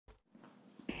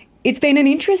It's been an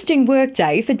interesting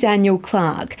workday for Daniel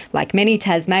Clark. Like many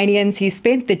Tasmanians, he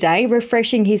spent the day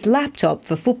refreshing his laptop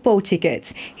for football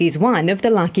tickets. He's one of the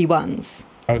lucky ones.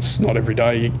 It's not every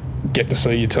day you get to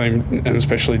see your team, and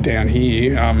especially down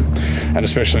here, and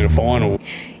especially in a final.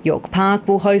 York Park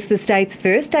will host the state's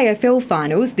first AFL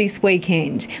finals this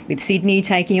weekend, with Sydney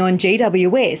taking on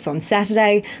GWS on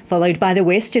Saturday, followed by the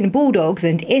Western Bulldogs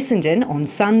and Essendon on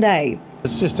Sunday.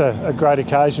 It's just a great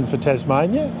occasion for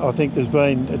Tasmania. I think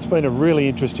it's been a really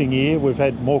interesting year. We've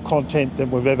had more content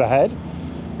than we've ever had,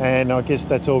 and I guess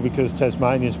that's all because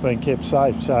Tasmania's been kept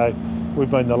safe, so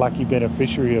we've been the lucky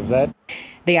beneficiary of that.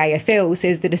 The AFL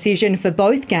says the decision for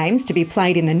both games to be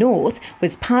played in the north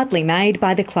was partly made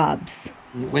by the clubs.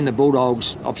 When the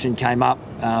Bulldogs option came up,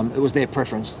 it was their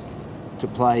preference to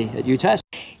play at UTAS.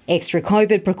 Extra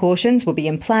COVID precautions will be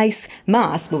in place,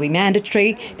 masks will be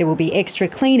mandatory, there will be extra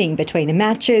cleaning between the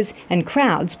matches and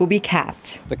crowds will be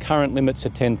capped. The current limits are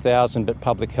 10,000, but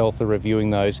Public Health are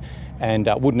reviewing those, and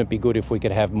wouldn't it be good if we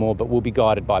could have more, but we'll be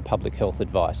guided by Public Health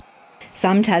advice.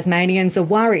 Some Tasmanians are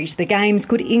worried the games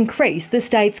could increase the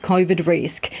state's COVID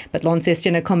risk, but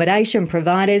Launceston accommodation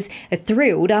providers are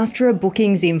thrilled after a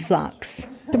bookings influx.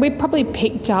 So we probably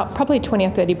picked up 20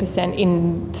 or 30%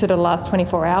 in sort of the last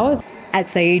 24 hours. At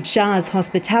Saeed Shah's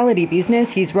hospitality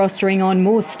business, he's rostering on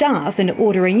more staff and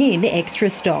ordering in extra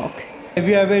stock.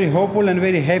 We are very hopeful and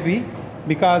very happy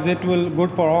because it will be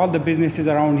good for all the businesses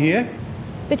around here.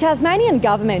 The Tasmanian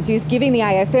government is giving the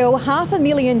AFL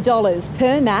 $500,000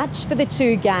 per match for the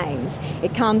two games.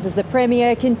 It comes as the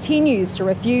Premier continues to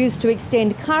refuse to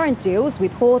extend current deals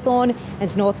with Hawthorn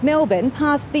and North Melbourne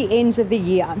past the end of the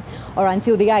year, or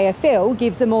until the AFL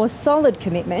gives a more solid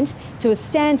commitment to a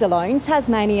standalone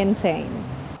Tasmanian team.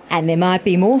 And there might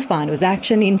be more finals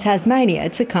action in Tasmania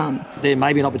to come. There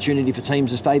may be an opportunity for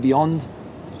teams to stay beyond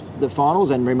the finals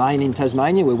and remain in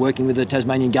Tasmania. We're working with the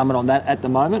Tasmanian government on that at the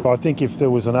moment. I think if there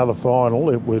was another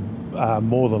final, it would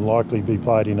more than likely be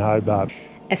played in Hobart.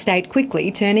 A state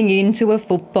quickly turning into a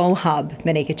football hub.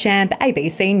 Monica Champ,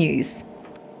 ABC News.